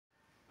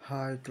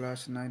Hi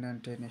class 9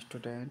 and 10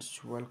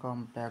 students,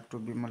 welcome back to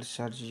Bimal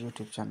Sar's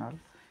YouTube channel.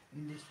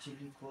 In this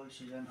chilly cold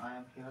season, I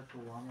am here to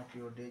warm up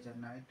your days and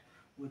night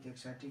with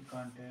exciting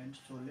content.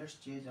 So let's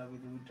change away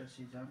the winter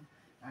season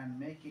and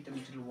make it a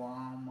little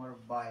warmer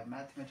by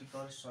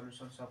mathematical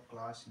solutions of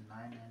class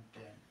 9 and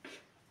 10.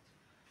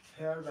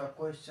 Here the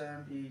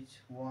question is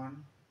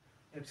 1.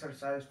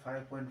 Exercise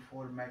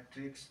 5.4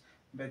 Matrix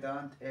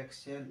Vedanta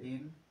Excel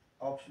in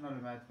Optional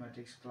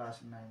Mathematics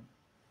class 9.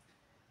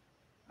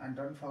 And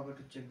don't forget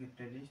to check the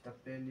playlist. The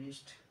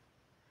playlist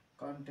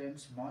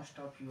contains most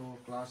of your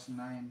class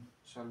 9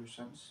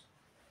 solutions.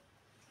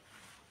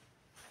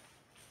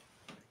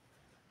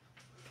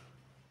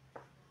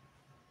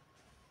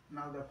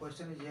 Now the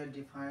question is here,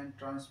 define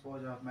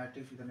transpose of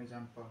matrix with an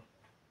example.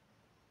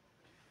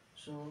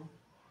 So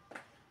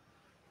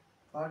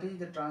what is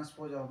the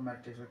transpose of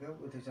matrix, okay,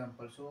 with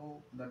example.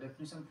 So the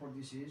definition for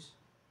this is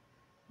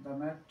the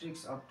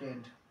matrix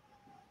obtained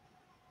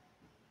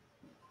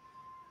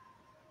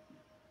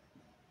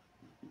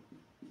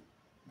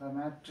the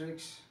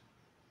matrix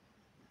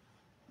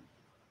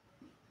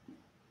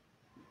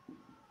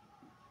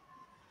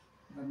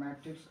the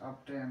matrix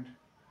obtained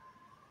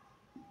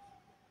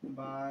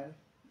by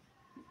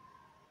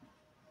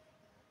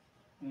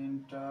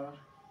interchanging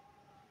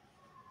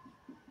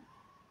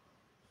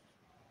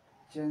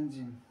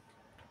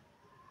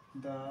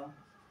the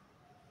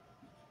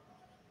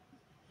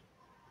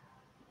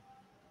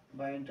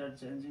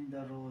interchanging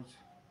the rows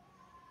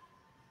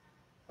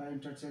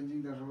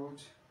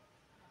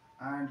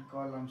and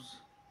columns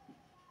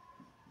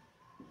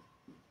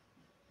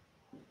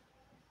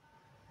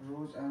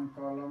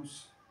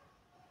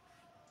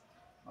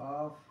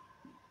of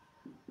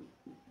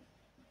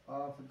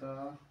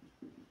the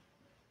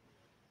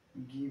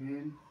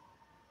given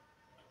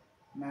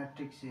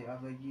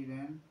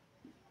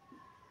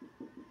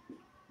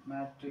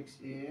matrix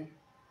A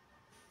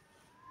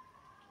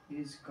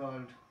is called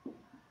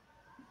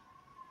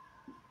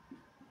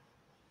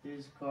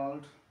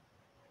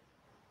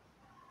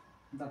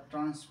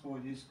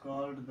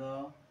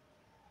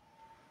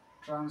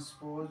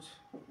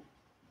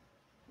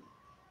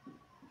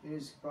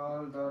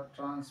the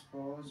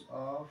transpose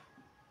of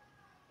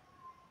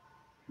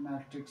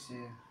matrix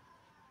A.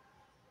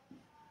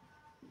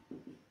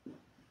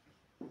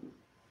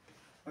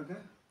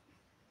 Okay.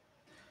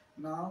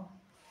 Now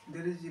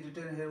there is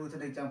written here with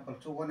an example.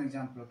 So one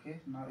example.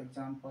 Okay. Now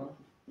example.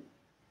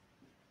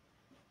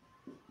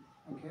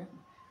 Okay.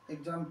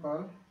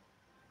 Example.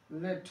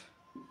 Let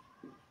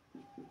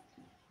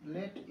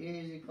A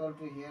is equal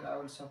to, here I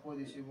will suppose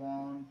this is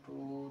 1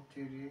 2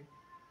 3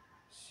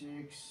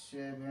 6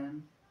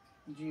 7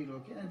 0.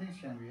 Okay, and this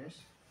can be,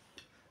 yes.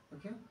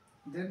 Okay,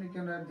 then we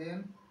can write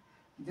then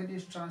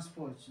is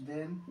transpose,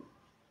 then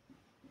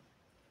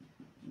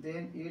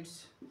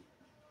its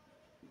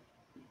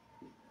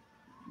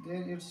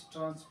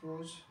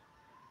transpose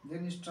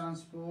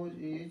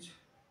is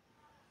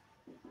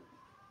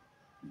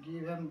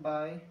given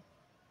by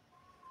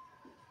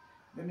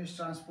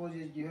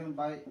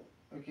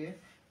okay,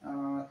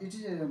 it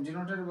is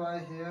denoted by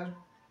here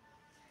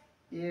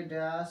A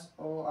dash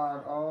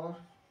or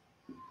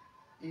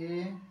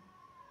A,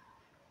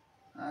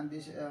 and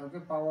this okay,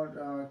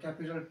 power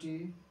capital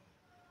T,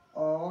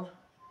 or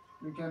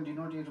we can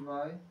denote it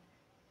by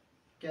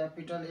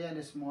capital A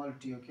and small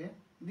t. Okay,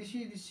 this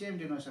is the same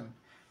denotation.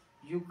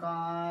 You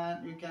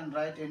can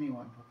write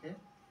anyone. Okay,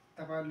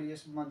 तपाईहरुले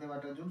yes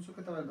मध्येबाट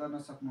जुनसुकै तपाई गर्न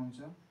सक्नुहुन्छ.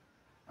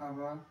 अब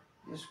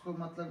यसको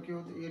मतलब के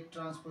हो त, A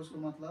transpose को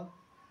मतलब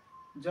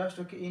just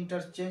okay,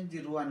 interchange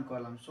the row and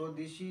column. So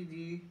this is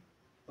the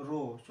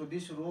row. So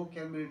this row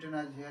can be written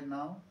as here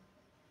now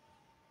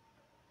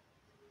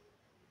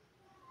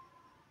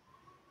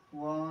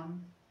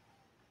 1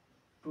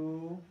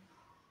 2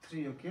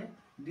 3. Okay,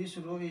 this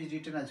row is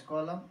written as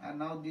column, and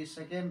now this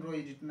second row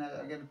is written as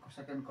again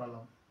second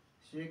column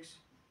 6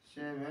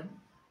 7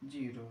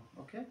 0.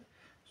 Okay,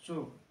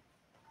 so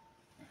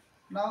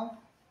now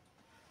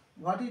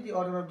what is the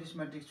order of this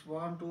matrix?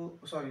 1 2,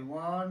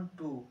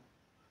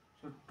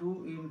 so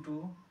 2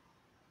 into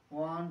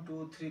 1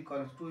 2 3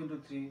 columns, 2 into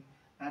 3,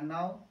 and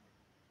now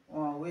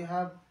we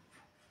have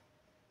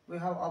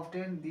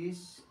obtained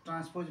this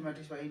transpose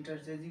matrix by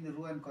interchanging the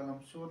row and column.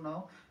 So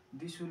now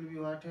this will be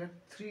what here,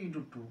 3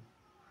 into 2,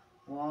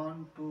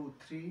 1 2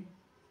 3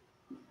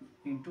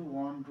 into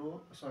 1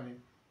 row,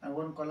 and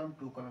 1 column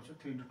 2 columns, so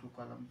 3 into 2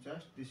 columns.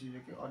 Just this is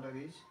okay,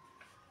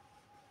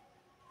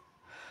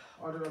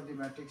 order of the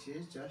matrix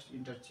is just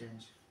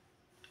interchange.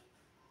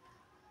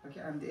 Okay,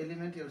 and the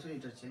element also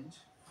interchange.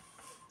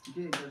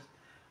 Okay,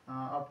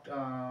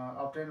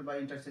 obtained by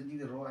interchanging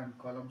the row and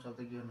columns of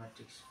the given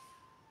matrix.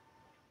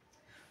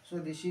 So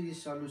this is the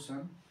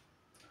solution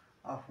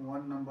of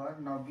one number.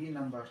 Now B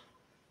number.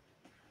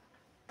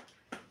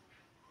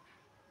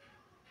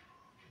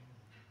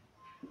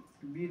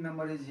 B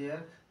number is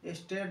here.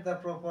 State the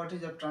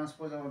properties of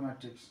transpose of a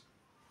matrix.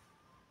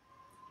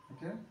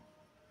 Okay.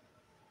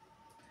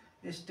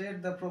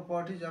 State the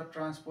properties of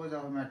transpose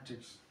of a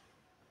matrix.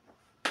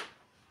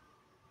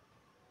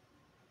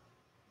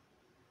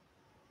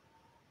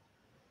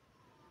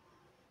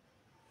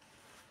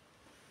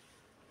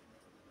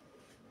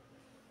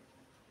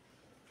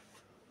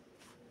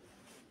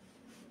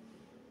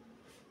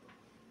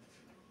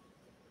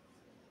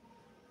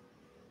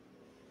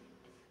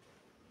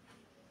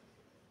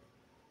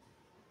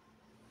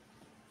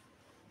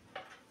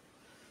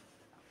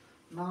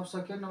 Now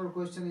second our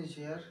question is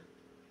here.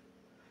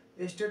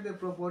 State the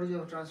properties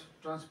of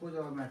transpose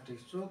of a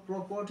matrix. So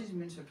properties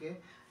means, okay,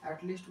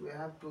 at least we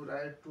have to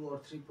write 2 or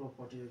 3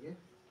 properties, okay.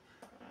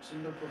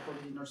 Single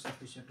property is not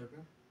sufficient,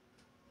 okay.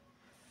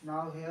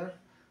 Now here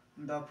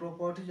the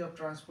properties of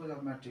transpose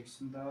of matrix.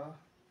 The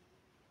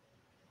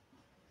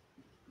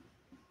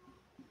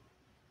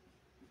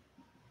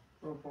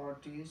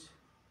properties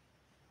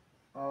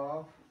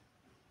of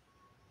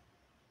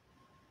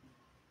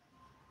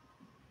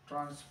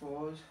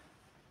transpose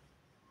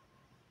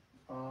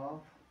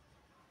of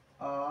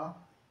a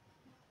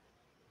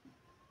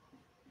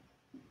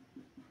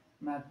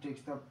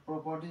matrix. The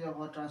properties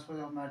of a transpose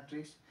of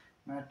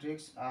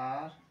matrix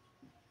are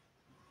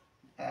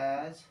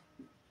as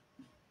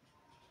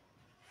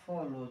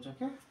follows,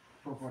 okay.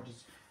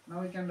 Properties.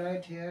 Now we can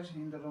write here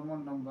in the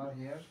Roman number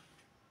here.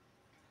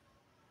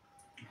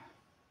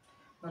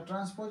 The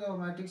transpose of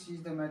a matrix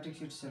is the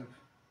matrix itself.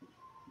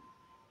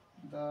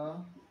 The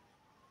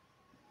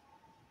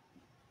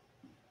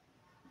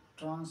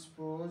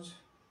transpose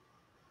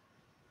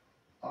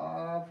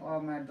of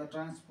a the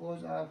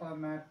transpose of a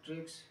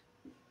matrix.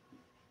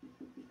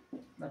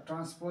 The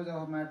transpose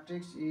of a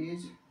matrix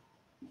is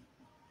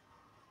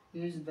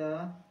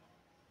the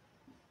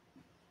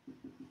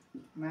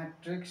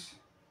matrix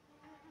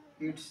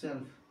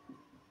itself,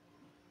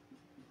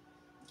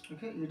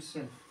 okay,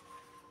 itself.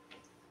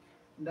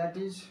 That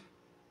is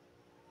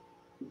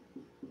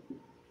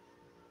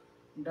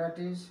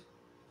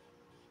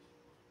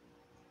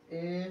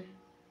a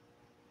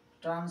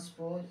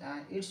transpose,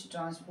 and its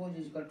transpose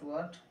is equal to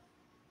what?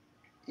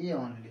 A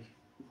only,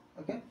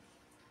 okay.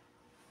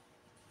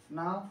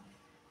 Now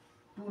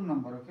two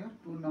number, okay,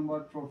 two number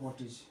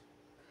properties.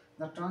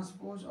 The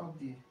transpose of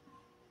the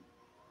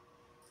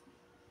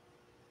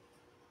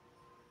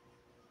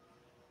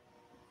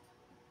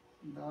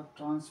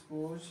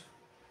transpose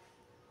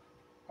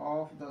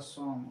of the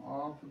sum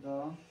of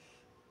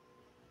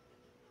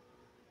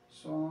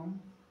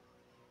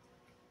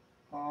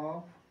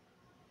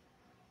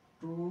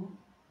two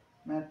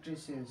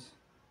matrices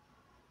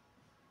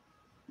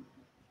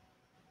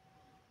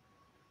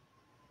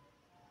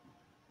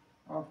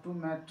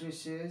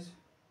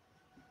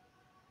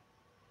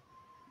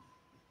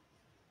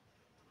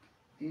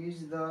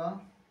is the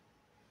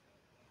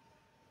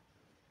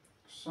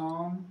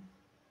sum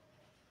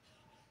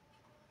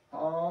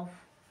of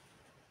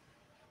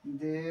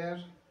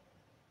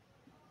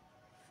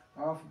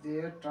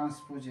their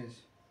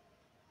transposes.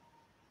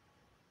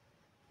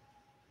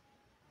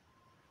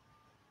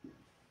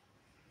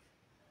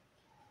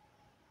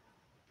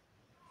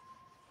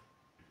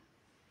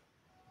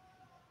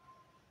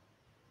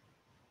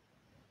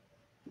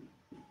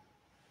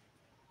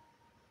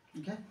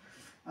 Okay.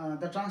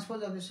 The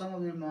transpose of the sum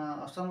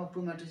of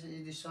two matrices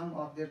is the sum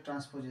of their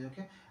transposes,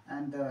 okay.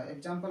 And the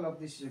example of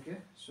this is, okay,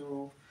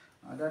 so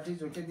that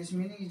is, okay, this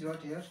meaning is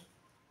what here,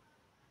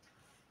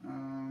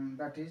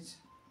 that is,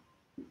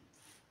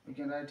 we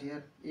can write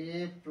here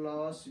A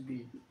plus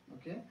B,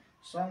 okay.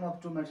 Sum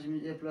of two matrices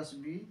means A plus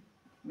B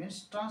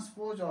means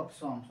transpose of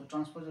sum. So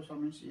transpose of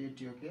sum means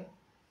AT, okay.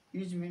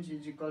 Each means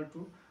is equal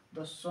to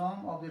the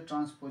sum of the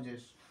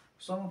transposes.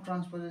 Sum of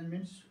transposes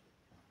means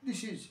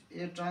this is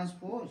A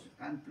transpose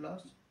and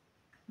plus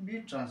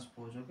B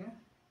transpose, okay.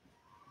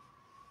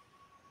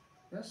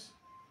 Yes.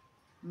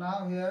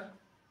 Now here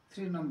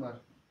three number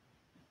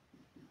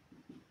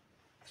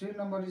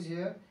is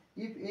here.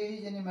 If A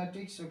is any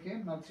matrix,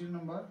 okay. Now three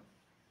number,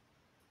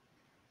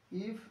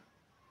 if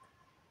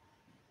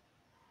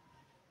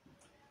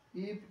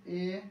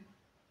A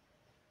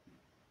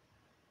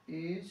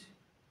is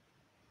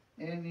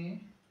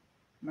any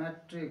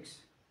matrix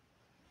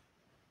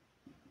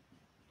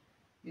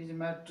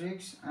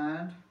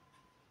and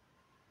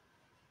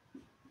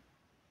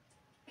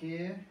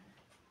K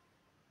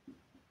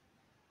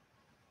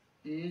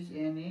is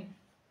any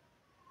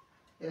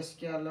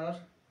scalar,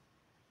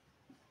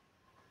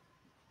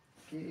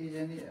 K is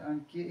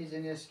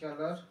any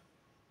scalar,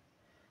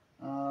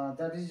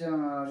 that is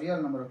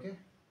real number, okay.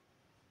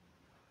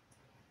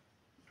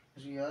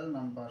 Real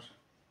number,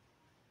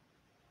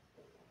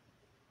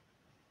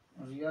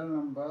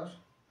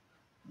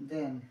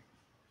 then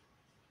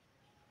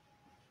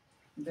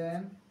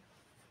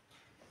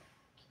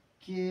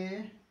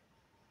K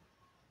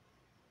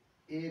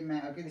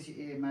okay, this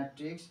is A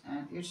matrix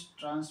and its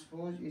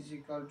transpose is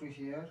equal to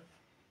here.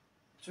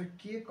 So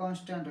K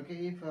constant, okay.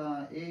 If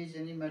A is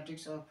any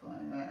matrix of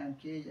and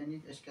K is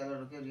any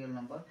scalar, okay, real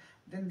number,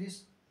 then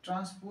this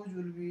transpose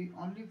will be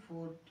only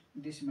for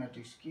this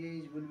matrix.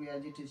 K will be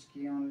as it is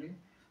K only,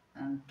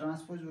 and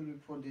transpose will be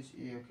for this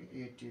A,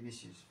 okay, AT.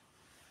 This is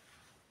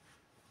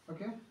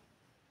okay.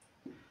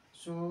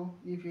 So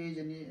if A is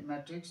any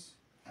matrix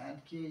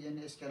and K is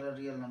any scalar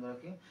real number,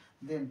 okay,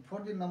 then for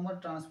the number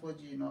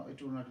transpose, you know,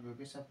 it will not be,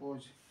 okay.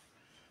 Suppose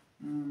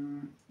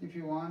if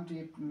you want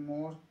it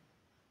more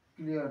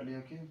clearly,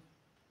 okay,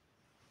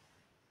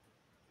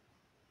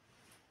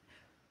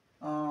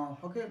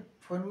 okay,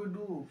 when we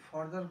do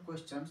further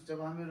questions, जब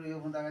हामी यो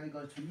भन्दा अगाडि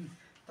गर्छौं नि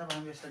तब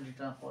हामी यसलाई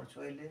डिटेलमा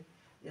पढ्छौं. अहिले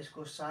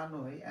यसको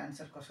सानो है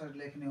एन्सर कसरी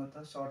लेख्ने हो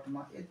त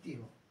सर्टमा यति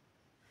हो।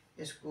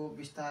 यसको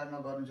विस्तारमा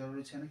गर्नु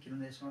जरुरी छैन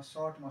किनभने यसमा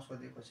सर्टमा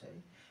सोधेको छ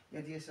है।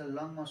 यदि यसलाई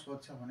लङमा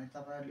सोध्छ भने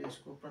तपाईहरुले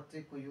यसको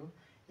प्रत्येकको यो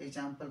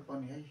एक्जाम्पल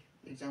पनि है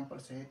एक्जाम्पल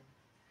सहित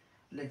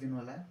लेखिदिनु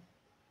होला है।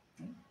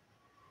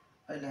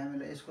 अहिले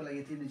हामीलाई यसको लागि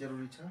यति नै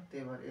जरुरी छ,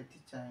 त्यही भएर यति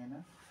चाहिएन,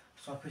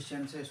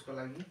 सफिसिएन्ट छ यसको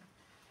लागि।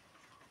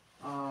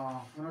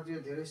 हुन त यो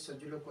धेरै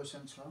सजिलो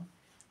क्वेसन छ,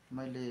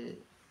 मैले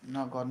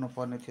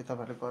नगर्नुपर्ने थियो,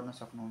 तपाईहरुले गर्न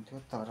सक्नुहुन्थ्यो,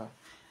 तर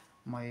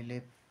मैले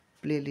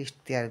प्लेलिस्ट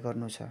तयार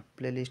गर्नु छ।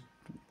 प्लेलिस्ट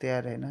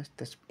तयार हैन,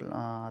 त्यस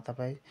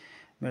तपाई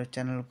मेरो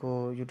च्यानलको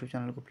युट्युब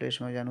च्यानलको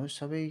प्लेलिस्टमा जानुहोस्,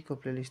 सबैको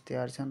प्लेलिस्ट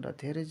तयार छन् र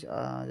धेरै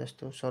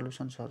जस्तो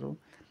सल्युसन्सहरु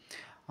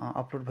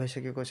अपलोड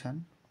भइसकेको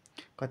छन्।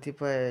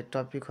 कतिपय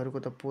टपिकहरुको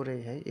त पुरै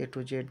है ए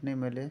टु जेड नै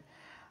मैले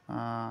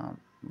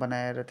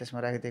बनाएर त्यसमा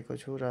राखिदिएको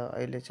छु र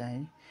अहिले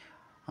चाहिँ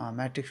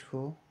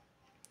म्याट्रिक्सको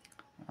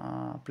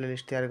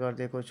प्लेलिस्ट तयार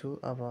गरिदिएको छु।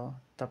 अब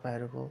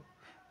तपाईहरुको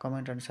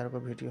कमेन्ट अनुसारको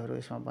भिडियोहरु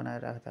यसमा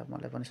बनाएर राख्दा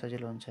मलाई पनि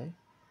सजिलो हुन्छ है।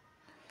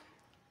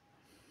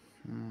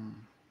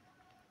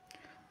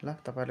 ल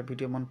तपाईहरुलाई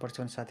भिडियो मन पर्छ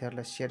भने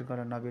साथीहरुलाई शेयर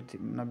गर्न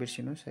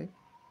नबिर्सिनुस् है।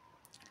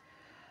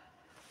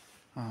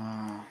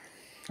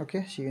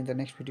 Okay, C you in the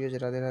next video.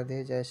 Radhe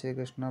Radhe, जय श्री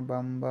कृष्ण,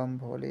 बम बम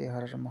भोले,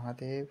 हर हर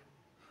महादेव,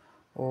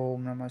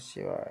 ओम नमः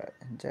शिवाय,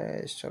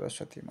 जय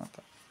सरस्वती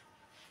माता।